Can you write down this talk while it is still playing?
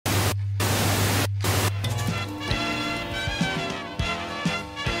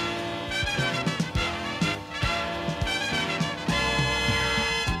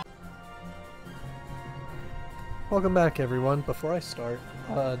Welcome back, everyone. Before I start,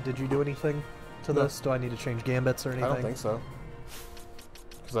 did you do anything to this? Do I need to change gambits or anything? I don't think so.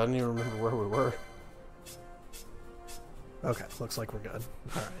 Because I didn't even remember where we were. Okay, looks like we're good.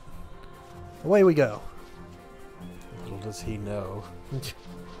 Alright. Away we go. Little does he know.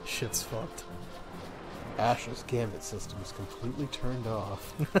 Shit's fucked. Ash's gambit system is completely turned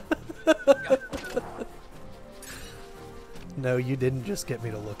off. No, you didn't just get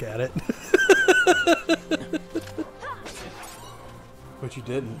me to look at it. But you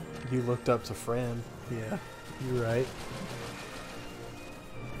didn't. You looked up to Fran. Yeah, you're right.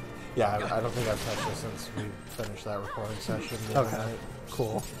 Yeah, I don't think I've touched it since we finished that recording session. Okay,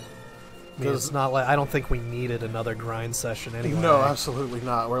 cool. I mean, it's not like I don't think we needed another grind session anyway. No, absolutely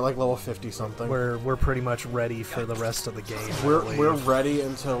not. We're like level 50 something. We're pretty much ready for the rest of the game. We're ready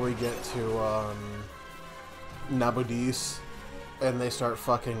until we get to Nabudis, and they start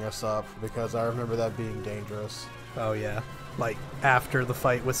fucking us up because I remember that being dangerous. Oh yeah, like after the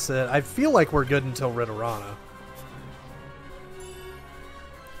fight with Sid. I feel like we're good until Ridorana.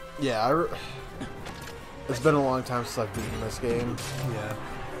 Yeah, it's been a long time since I've beaten this game. Yeah.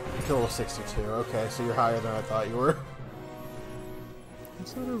 Level 62. Okay, so you're higher than I thought you were.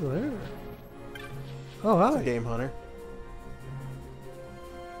 What's that over there? Oh, hi. It's a game hunter.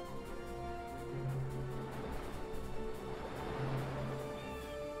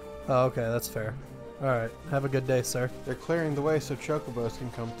 Oh, okay, that's fair. Alright, have a good day, sir. They're clearing the way so chocobos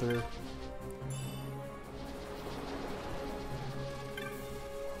can come through.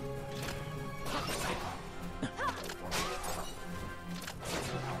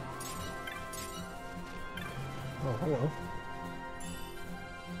 Oh, hello.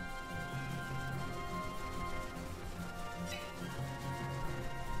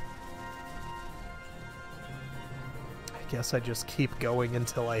 I guess I just keep going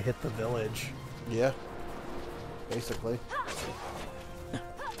until I hit the village. Yeah. Basically.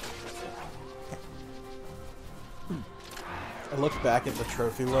 I looked back at the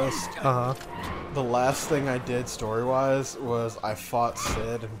trophy list. Uh-huh. The last thing I did story-wise was I fought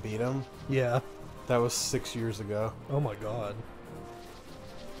Sid and beat him. Yeah. That was 6 years ago. Oh my god.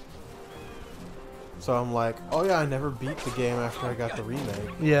 So I'm like, oh yeah, I never beat the game after I got the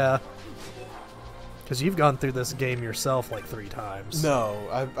remake. Yeah. Because you've gone through this game yourself like 3 times. No,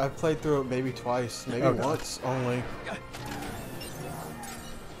 I've played through it maybe twice, maybe once only.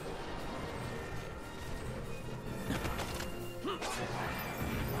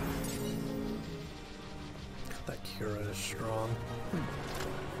 That Cura is strong.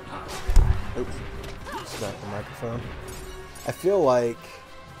 Oops. Smack the microphone. I feel like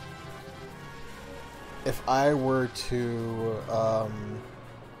if I were to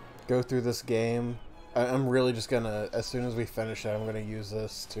go through this game, I'm really just gonna, as soon as we finish it, I'm gonna use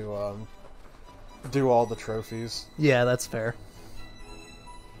this to do all the trophies. Yeah, that's fair.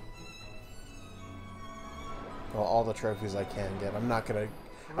 Well, all the trophies I can get. I'm not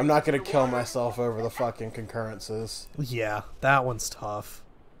gonna kill myself over the fucking concurrences. Yeah, that one's tough.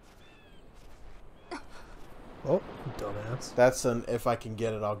 Oh, dumbass. That's an if I can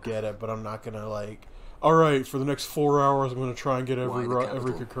get it, I'll get it, but I'm not gonna like, alright, for the next 4 hours I'm gonna try and get every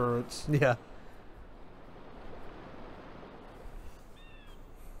concurrence. Yeah.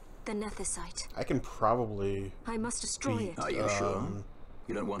 The Nethicite. I can probably I must destroy beat, it. Are you sure?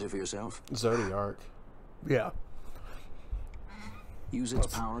 You don't want it for yourself? Zodiark. Yeah. Use its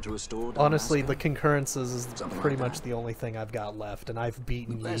power to restore Honestly, DALMASCA? the concurrences is Something pretty like much that. the only thing I've got left, and I've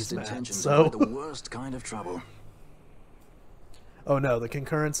beaten Best Yzmat, intentions so... are the worst kind of trouble. Oh no, the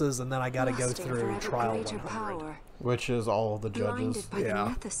concurrences, and then I gotta go Lusting through for ever Trial greater 100. power. Which is all of the Blinded judges. by Yeah.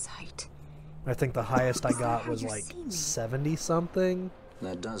 the Nethicite. I think the highest I Is that got how was you like see me? 70-something.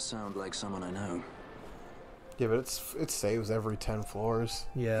 That does sound like someone I know. Yeah, but it saves every 10 floors.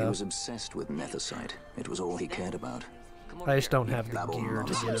 He Yeah. was obsessed with Nethicite. It was all he cared about. I just don't have the Babble gear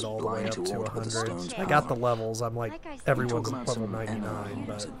to get nonsense, it all the way blind up to to what with the 100. stone's I got the power. levels, I'm like, Like I said. everyone's Talk about level some 99,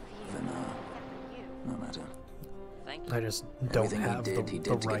 was but it no matter. I just don't Everything have he did the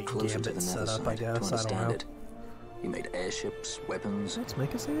to get right closer to gambit the set up, I Nethicite, to guess, I don't understand know. it. He made airships, weapons. Let's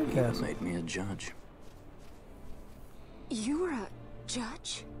make a He even sandcastle. made me a judge. You were a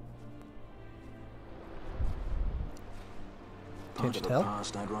judge? Can't Part you of a tell?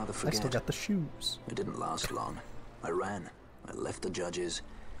 past I'd rather I forget. still got the shoes. It didn't last long. I ran. I left the judges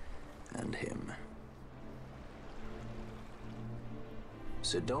and him.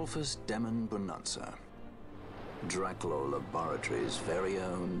 Sidolphus Demon Bonanza. Draculaur Laboratories' very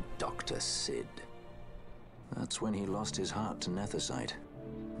own Dr. Sid. That's when he lost his heart to Nethicite.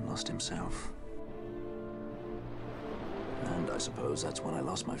 Lost himself. And I suppose that's when I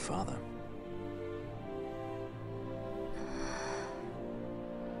lost my father.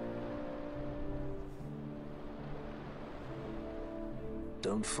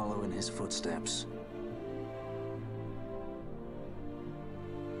 Don't follow in his footsteps.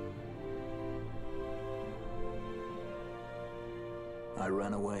 I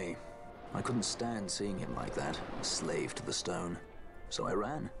ran away. I couldn't stand seeing him like that, a slave to the stone. So I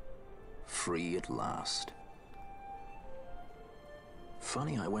ran. Free at last.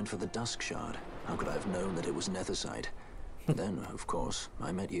 Funny I went for the dusk shard. How could I have known that it was Nethicite? Then, of course,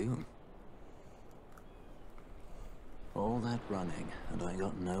 I met you. All that running, and I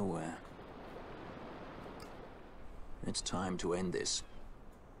got nowhere. It's time to end this.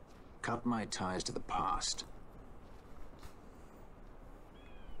 Cut my ties to the past.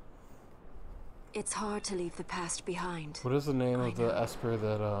 It's hard to leave the past behind. What is the name of the Esper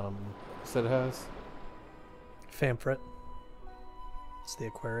that Sid has? Famfrit. It's the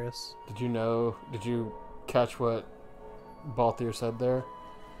Aquarius. Did you catch what Balthier said there?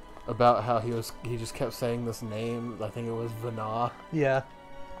 About how he just kept saying this name. I think it was Vana. Yeah.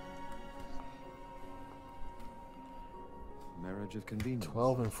 Marriage of convenience.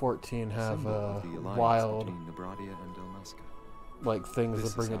 12 and 14 have Symbol of the alliance wild, between Nebradia and Dalmasca. like, things This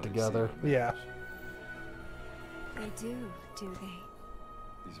that bring is it how they together. see it. Yeah. They do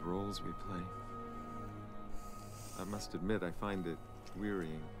they? These roles we play. I must admit, I find it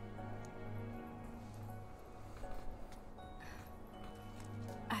wearying.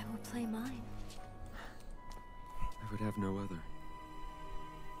 I will play mine. I would have no other.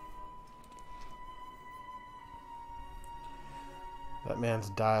 That man's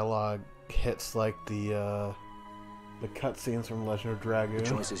dialogue hits like the cutscenes from Legend of Dragoon. The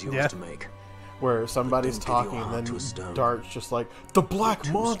choice is yours Yeah. to make. Where somebody's But don't give talking your and heart then to a stone. Dart's just like, the Black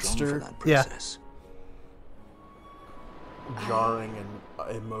You're too strong Monster! for that, Yeah. princess. Jarring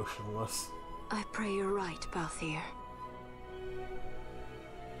and emotionless. I pray you're right, Balthier.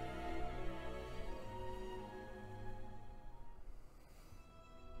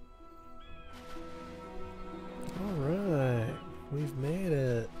 Alright. We've made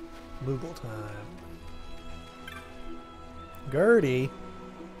it. Moogle time. Gertie?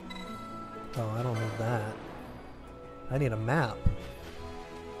 Oh, I don't need that. I need a map.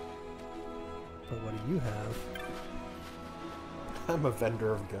 But what do you have? I'm a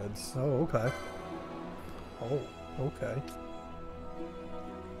vendor of goods. Oh, okay. Oh, okay.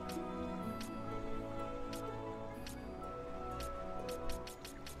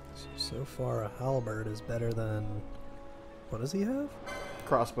 So far, a halberd is better than... What does he have?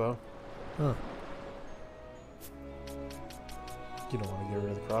 Crossbow. Huh. You don't want to get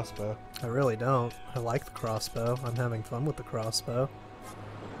rid of the crossbow. I really don't. I like the crossbow. I'm having fun with the crossbow.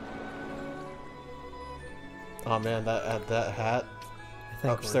 Oh man, that hat I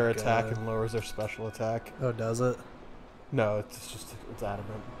think ups their we're attack good. and lowers their special attack. Oh, does it? No, it's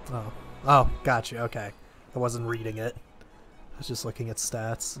adamant. Oh. Oh, gotcha. Okay. I wasn't reading it. I was just looking at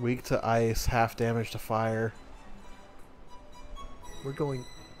stats. Weak to ice, half damage to fire. We're going...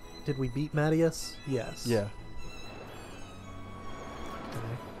 Did we beat Mattias? Yes. Yeah.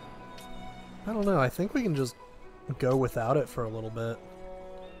 Okay. I don't know. I think we can just go without it for a little bit.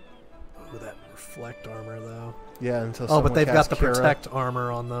 Ooh, that reflect armor, though. Yeah, until Oh, someone but they've got casts the Kira. protect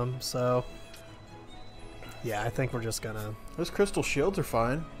armor on them, so... Yeah, I think we're just gonna... Those crystal shields are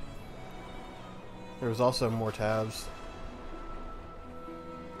fine. There was also more tabs.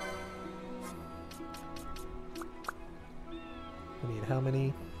 We need how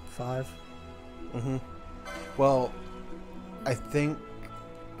many? 5? Mm-hmm. Well, I think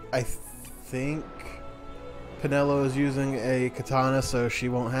Pinello is using a katana, so she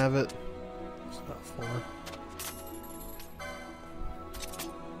won't have it. It's about 4.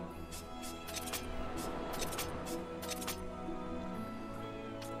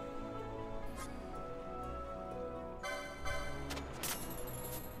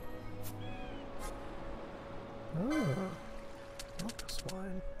 Oh, Locust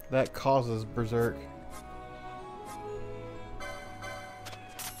wine. That causes berserk.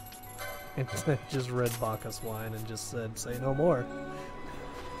 And just read Bacchus wine and just said, say no more.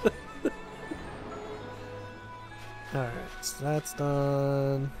 Alright, so that's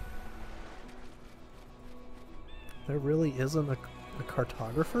done. There really isn't a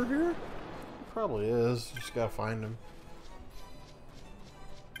cartographer here? Probably is. Just gotta find him.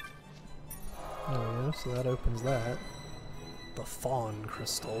 Oh yeah, so that opens that. The Fawn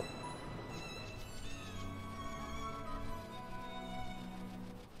Crystal.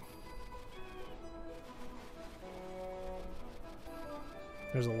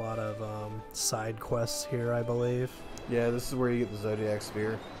 There's a lot of side quests here, I believe. Yeah, this is where you get the Zodiac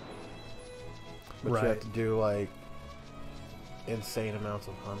Spear. But you have Right. to do like insane amounts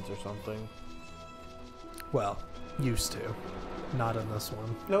of hunts or something. Well, used to. Not in this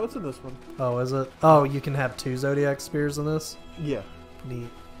one. No, it's in this one. Oh, is it? Oh, you can have 2 Zodiac Spears in this? Yeah. Neat. You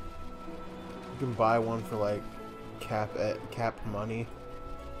can buy one for like cap money.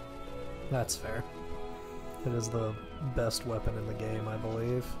 That's fair. It is the best weapon in the game, I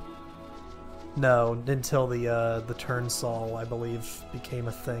believe. No, until the Turnsaw, I believe, became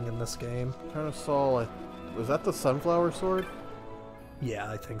a thing in this game. Turnsaw, was that the sunflower sword? Yeah,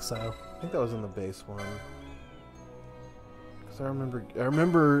 I think so. I think that was in the base one. Cause I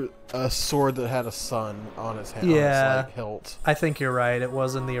remember a sword that had a sun on its hand. Yeah, on its, like, hilt. I think you're right. It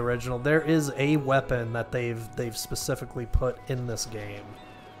was in the original. There is a weapon that they've specifically put in this game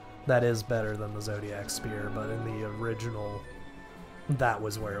that is better than the Zodiac Spear, but in the original, that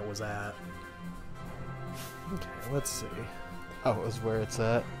was where it was at. Okay, let's see. Oh, it was where it's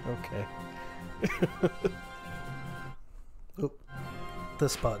at? Okay. Oop.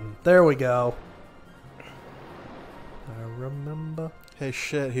 This button. There we go. I remember. Hey,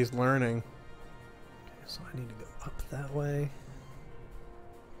 shit, he's learning. Okay, so I need to go up that way.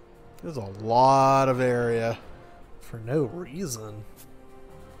 There's a lot of area. For no reason.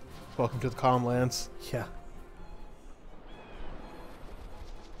 Welcome to the Calmlands. Yeah.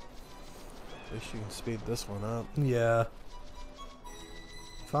 At least you can speed this one up. Yeah.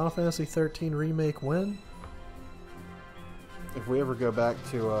 Final Fantasy 13 Remake when? If we ever go back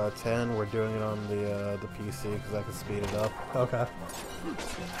to 10, we're doing it on the PC because I can speed it up. Okay.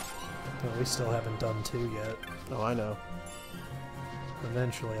 Well, we still haven't done 2 yet. Oh, I know.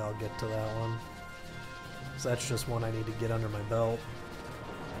 Eventually I'll get to that one. 'Cause that's just one I need to get under my belt.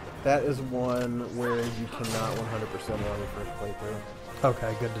 That is one where you cannot 100% on your first playthrough.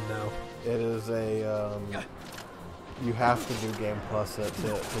 Okay, good to know. It is a, you have to do Game Plus it to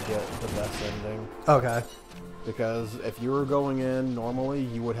get the best ending. Okay. Because if you were going in normally,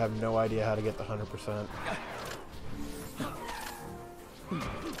 you would have no idea how to get the 100%.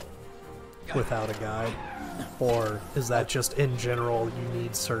 Without a guide? Or is that just in general you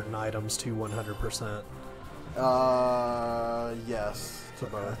need certain items to 100%? Yes, to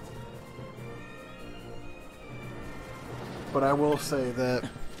both. But I will say that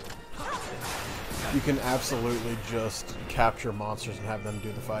you can absolutely just capture monsters and have them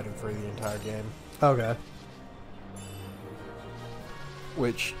do the fighting for the entire game. Okay.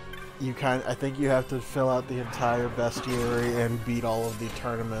 Which I think you have to fill out the entire bestiary and beat all of the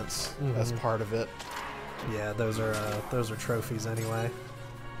tournaments as part of it. Yeah, those are trophies anyway.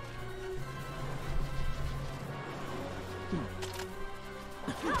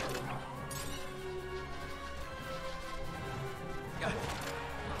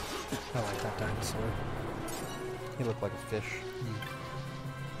 I like that dinosaur. He looked like a fish.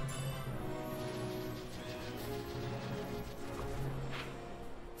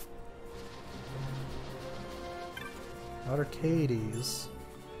 Arcades.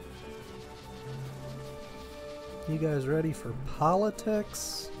 You guys ready for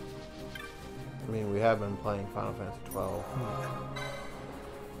politics? I mean, we have been playing Final Fantasy 12.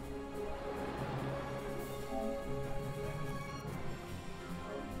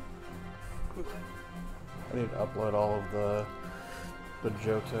 I need to upload all of the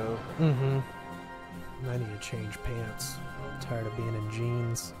Johto. I need to change pants. I'm tired of being in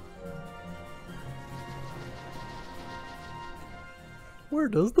jeans. Where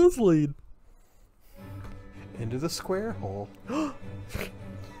does this lead? Into the square hole.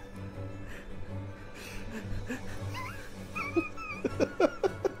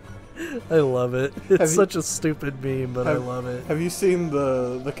 I love it. It's such a stupid meme, but I love it. Have you seen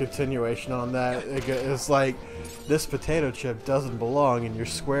the continuation on that? It's like, this potato chip doesn't belong in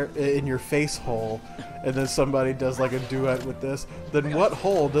your face hole, and then somebody does like a duet with this. Then what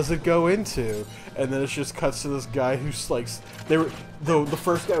hole does it go into? And then it just cuts to this guy who's like, the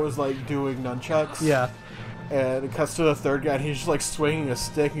first guy was like doing nunchucks. Yeah. And it cuts to the third guy, and he's just like swinging a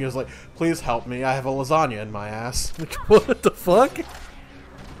stick, and he was like, "Please help me! I have a lasagna in my ass." What the fuck?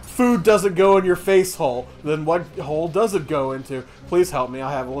 Food doesn't go in your face hole. Then what hole does it go into? Please help me!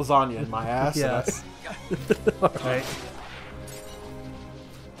 I have a lasagna in my ass. Yes. Alright.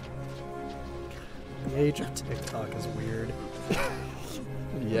 The age of TikTok is weird.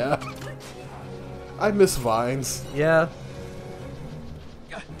 Yeah. I miss Vines. Yeah.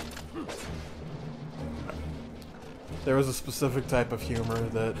 There was a specific type of humor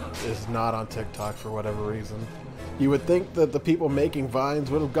that is not on TikTok for whatever reason. You would think that the people making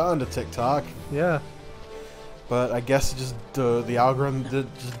Vines would have gone to TikTok. Yeah. But I guess just the algorithm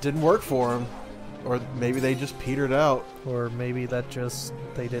just didn't work for them. Or maybe they just petered out. Or maybe that just,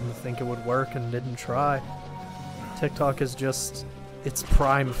 they didn't think it would work and didn't try. TikTok is just, it's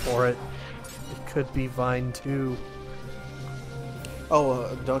prime for it. It could be Vine 2.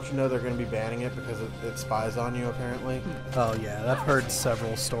 Oh, don't you know they're going to be banning it because it spies on you, apparently? Oh yeah, I've heard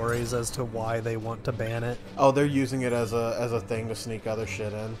several stories as to why they want to ban it. Oh, they're using it as a thing to sneak other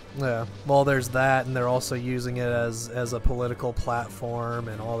shit in. Yeah, well, there's that, and they're also using it as a political platform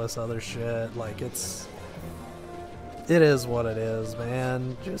and all this other shit. Like, it is what it is,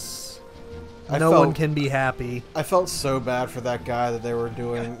 man. Just no one can be happy. I felt so bad for that guy that they were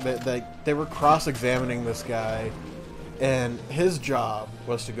doing that. They were cross-examining this guy. And his job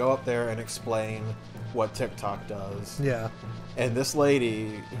was to go up there and explain what TikTok does. Yeah. And this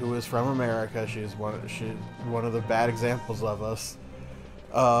lady, who is from America, she's one of the bad examples of us,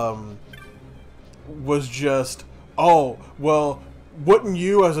 was just, oh, well, wouldn't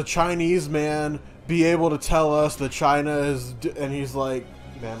you as a Chinese man be able to tell us that China is... And he's like,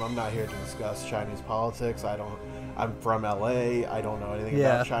 ma'am, I'm not here to discuss Chinese politics. I'm from LA. I don't know anything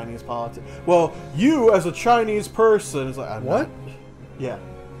about Chinese politics. Well, you as a Chinese person is like, what? Yeah.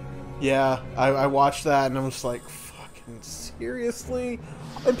 Yeah, I watched that and I'm just like, fucking seriously?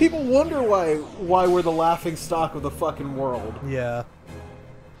 And people wonder why we're the laughing stock of the fucking world. Yeah.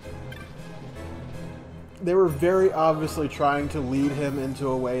 They were very obviously trying to lead him into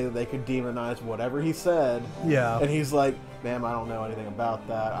a way that they could demonize whatever he said. Yeah. And he's like, ma'am, I don't know anything about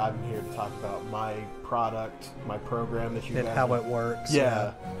that. I'm here to talk about my product, my program that you and guys how it works.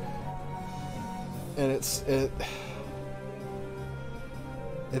 Yeah. And it's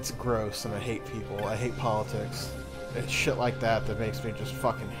gross, and I hate people. I hate politics. It's shit like that that makes me just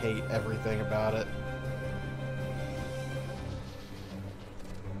fucking hate everything about it.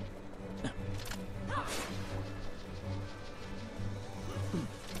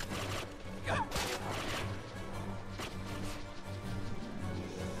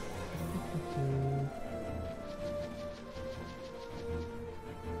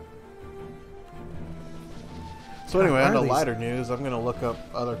 So anyway, on the lighter news, I'm gonna look up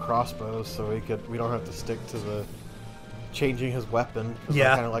other crossbows so we don't have to stick to the changing his weapon.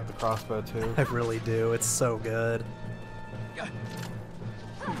 Yeah, I kind of like the crossbow too. I really do. It's so good. I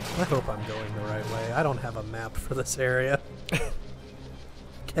hope I'm going the right way. I don't have a map for this area.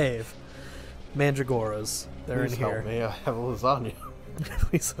 Cave, Mandragoras. They're Please in here. Help me. I have a lasagna.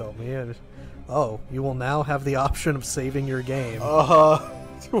 Please help me. Oh, you will now have the option of saving your game.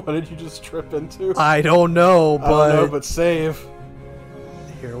 What did you just trip into? I don't know, but... I don't know, but save.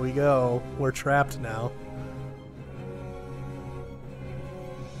 Here we go. We're trapped now.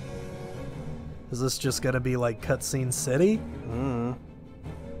 Is this just gonna be like Cutscene City? Mm.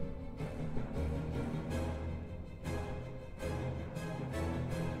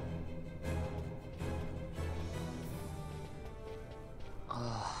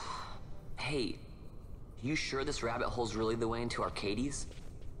 Hey, you sure this rabbit hole's really the way into Arcades?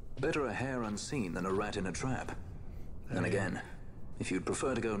 Better a hare unseen than a rat in a trap. Then again, if you'd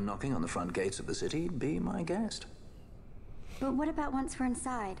prefer to go knocking on the front gates of the city, be my guest. But what about once we're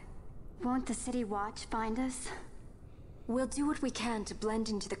inside? Won't the city watch find us? We'll do what we can to blend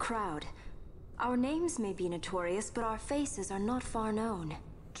into the crowd. Our names may be notorious, but our faces are not far known.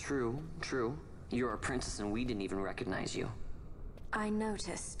 True, true. You're a princess and we didn't even recognize you. I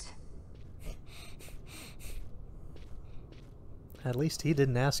noticed. At least he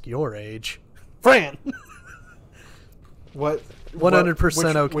didn't ask your age. Fran! What?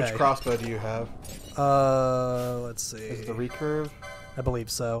 100% okay. Which crossbow do you have? Let's see. Is it the recurve? I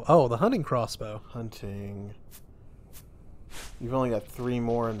believe so. Oh, the hunting crossbow. Hunting. You've only got 3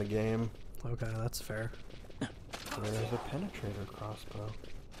 more in the game. Okay, that's fair. There's a penetrator crossbow.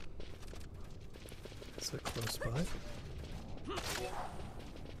 Is it close by?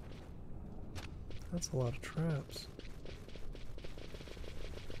 That's a lot of traps.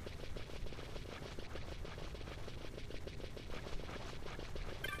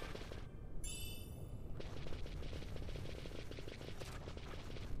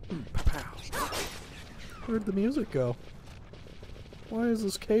 Where'd the music go? Why is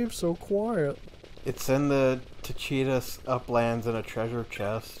this cave so quiet? It's in the Tachitas uplands in a treasure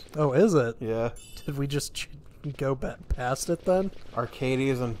chest. Oh, is it? Yeah. Did we just go past it then?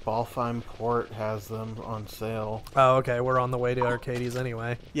 Arcades and Balfheim Port has them on sale. Oh, okay. We're on the way to Arcades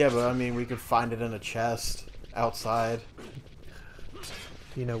anyway. Yeah, but I mean, we could find it in a chest outside. Do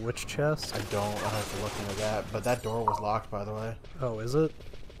you know which chest? I don't. I'll have to look into that. But that door was locked, by the way. Oh, is it?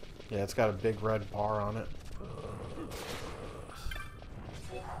 Yeah, it's got a big red bar on it.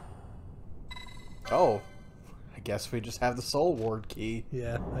 Oh. I guess we just have the Soul Ward key.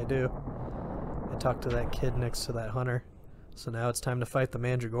 Yeah, I do. I talked to that kid next to that hunter. So now it's time to fight the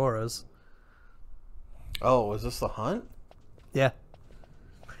Mandragoras. Oh, is this the hunt? Yeah.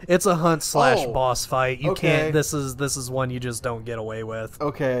 It's a hunt slash Oh, boss fight. You okay. can't. This is one you just don't get away with.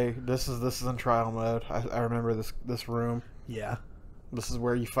 Okay, this is in trial mode. I remember this room. Yeah. This is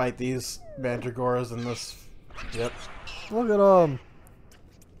where you fight these mandragoras in this. Yep. Look at them.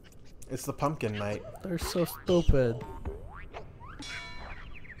 It's the pumpkin night. They're so stupid.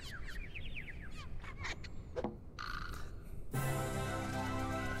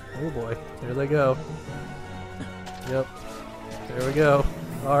 Oh boy, there they go. Yep. There we go.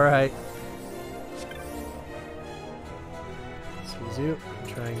 Alright. Excuse you. I'm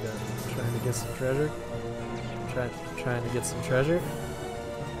trying to get some treasure. Trying to get some treasure.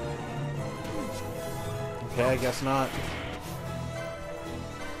 Okay, I guess not.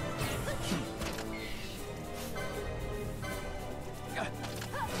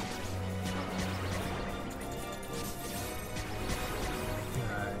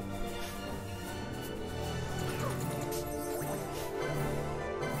 Alright.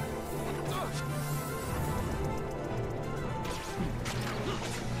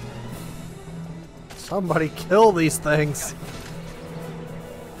 Somebody kill these things.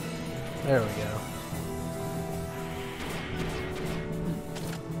 There we go.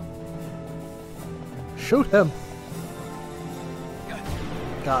 Shoot him.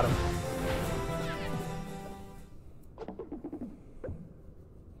 Got him.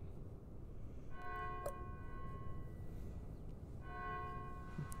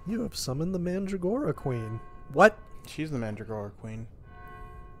 You have summoned the Mandragora Queen. What? She's the Mandragora Queen.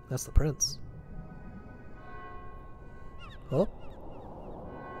 That's the prince. Oh?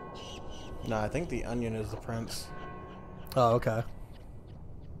 No, I think the onion is the prince. Oh, okay.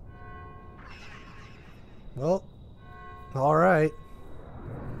 Well, alright.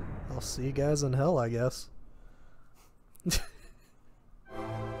 I'll see you guys in hell, I guess.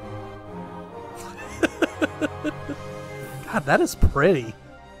 God, that is pretty.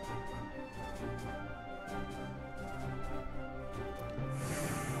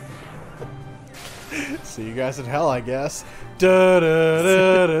 See you guys in hell, I guess. Da, da,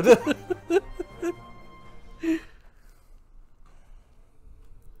 da, da, da.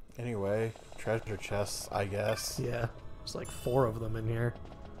 Anyway, treasure chests, I guess. Yeah, there's like 4 of them in here.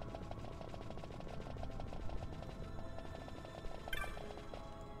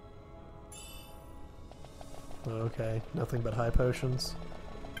 Okay, nothing but high potions.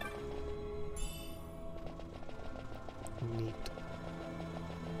 Neat.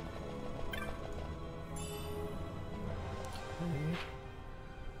 Okay.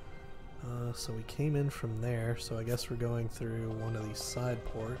 So we came in from there, so I guess we're going through one of these side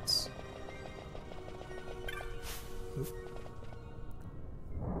ports. Oop.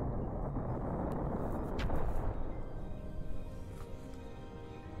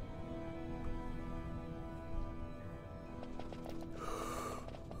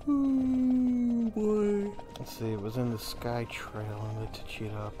 Oh boy. Let's see, it was in the Sky Trail in the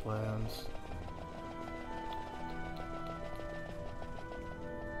Tachita Uplands.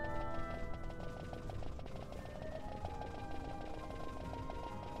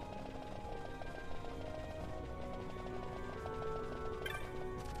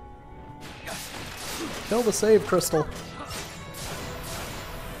 Kill the save crystal.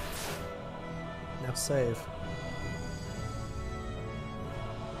 Now save.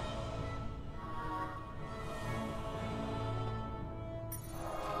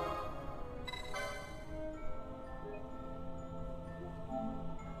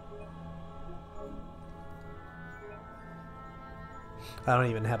 I don't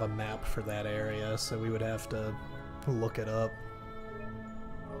even have a map for that area, so we would have to look it up.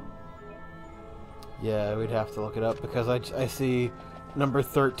 Yeah, we'd have to look it up because I see number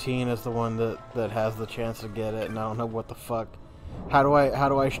 13 is the one that has the chance to get it, and I don't know what the fuck. How do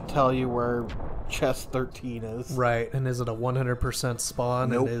I tell you where chest 13 is? Right, and is it a 100%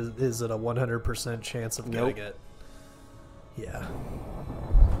 spawn? Nope. And is it a 100% chance of getting it? Yeah.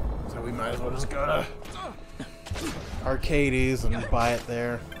 So we might as well just go to Arcades and buy it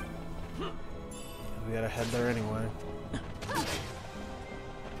there. We gotta head there anyway.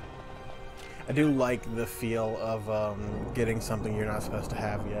 I do like the feel of getting something you're not supposed to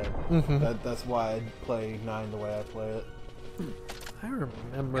have yet. That's why I play 9 the way I play it. I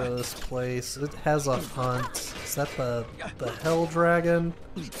remember this place. It has a hunt. Is that the Hell Dragon?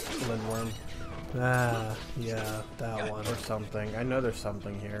 Lindworm. Ah, yeah, that one. Or something. I know there's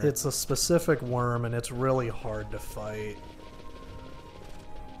something here. It's a specific worm, and it's really hard to fight.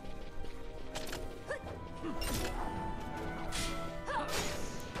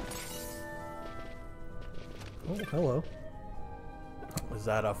 Oh, hello. Was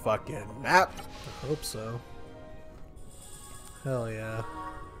that a fucking map? I hope so. Hell yeah.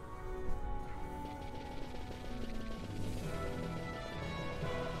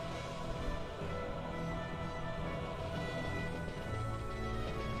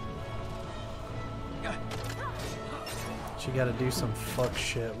 You gotta do some fuck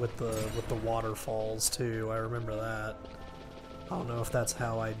shit with the waterfalls too. I remember that. I don't know if that's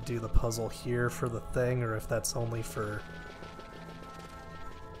how I do the puzzle here for the thing, or if that's only for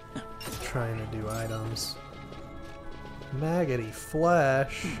trying to do items. Maggoty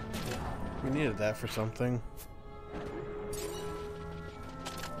flesh. We needed that for something.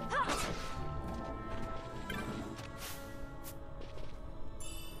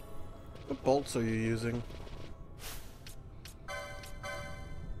 What bolts are you using?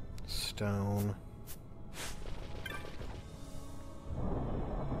 Stone.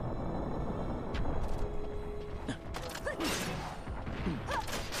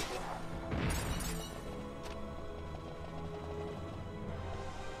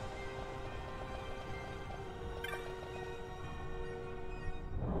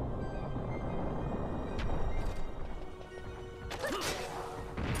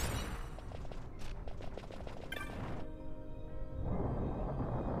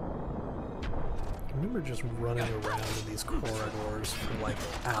 I remember just running around in these corridors for like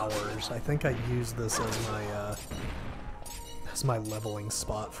hours. I think I used this as my leveling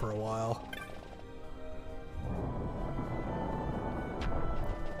spot for a while.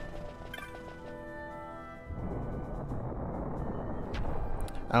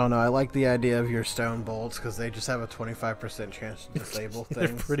 I don't know, I like the idea of your stone bolts because they just have a 25% chance to disable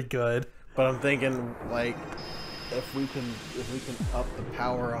things. They're pretty good. But I'm thinking, like, if we can up the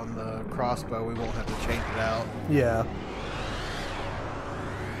power on the crossbow, we won't have to change it out. Yeah.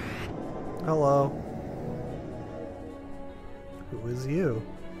 Hello. Who is you?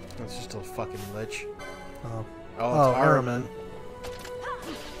 It's just a fucking lich. Oh, Oh, it's Araman.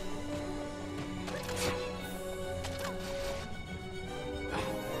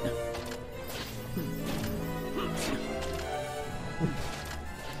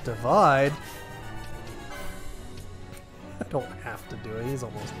 Divide? I don't have to do it. He's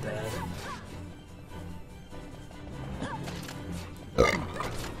almost dead.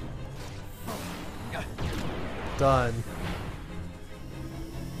 Done.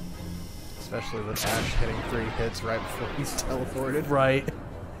 Especially with Ash hitting 3 hits right before he's teleported. Right.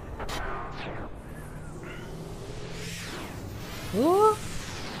 Ah!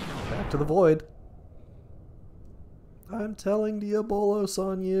 Back to the void. I'm telling Diabolos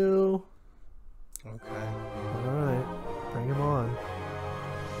on you. Okay. Alright. Bring him on.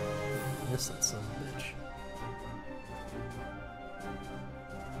 Miss that son of a bitch.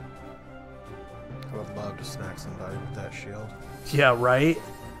 I would love to snack somebody with that shield. Yeah, right?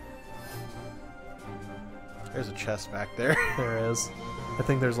 There's a chest back there. There is. I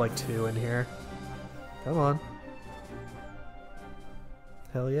think there's like 2 in here. Come on.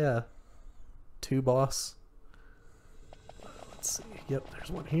 Hell yeah. 2 boss. Let's see. Yep,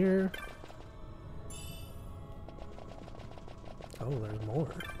 there's one here. Oh, there's more.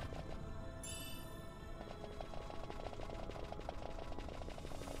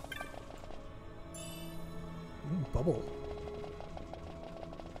 Bubble.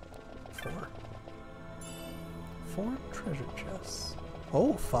 4. 4 treasure chests.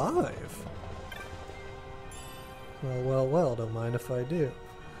 Oh, 5. Well, well, well, don't mind if I do.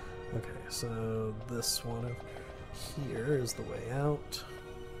 Okay, so this one over here is the way out.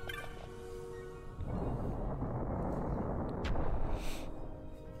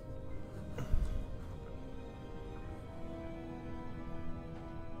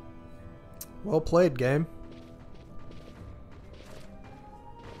 Well played, game.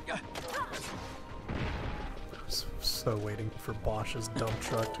 So waiting for Bosch's dump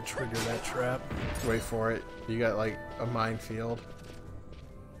truck to trigger that trap. Wait for it. You got like a minefield.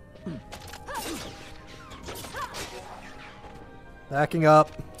 Backing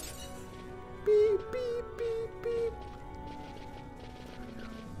up. Beep, beep, beep, beep.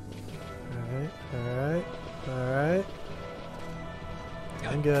 Alright, alright, alright.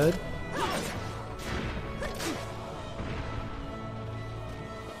 Doing good.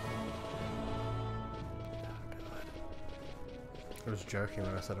 I was joking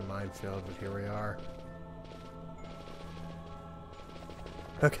when I said a minefield, but here we are.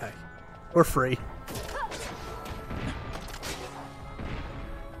 Okay. We're free.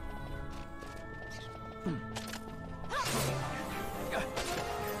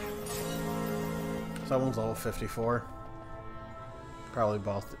 Someone's level 54. Probably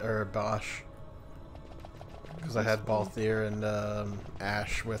Bosch. Because I had Balthier and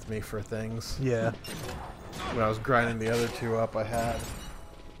Ash with me for things. Yeah. when I was grinding the other two up, I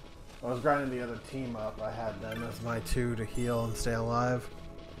was grinding the other team up, I had them as my two to heal and stay alive.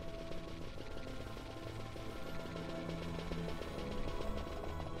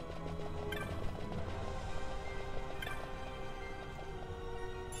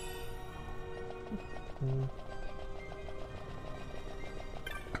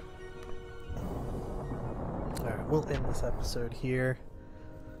 Alright, we'll end this episode here,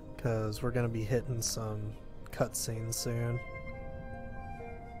 because we're going to be hitting some cutscenes soon.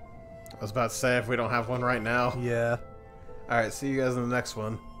 I was about to say, if we don't have one right now. Yeah. Alright, see you guys in the next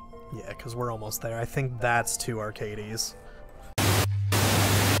one. Yeah, because we're almost there. I think that's 2 Arcades.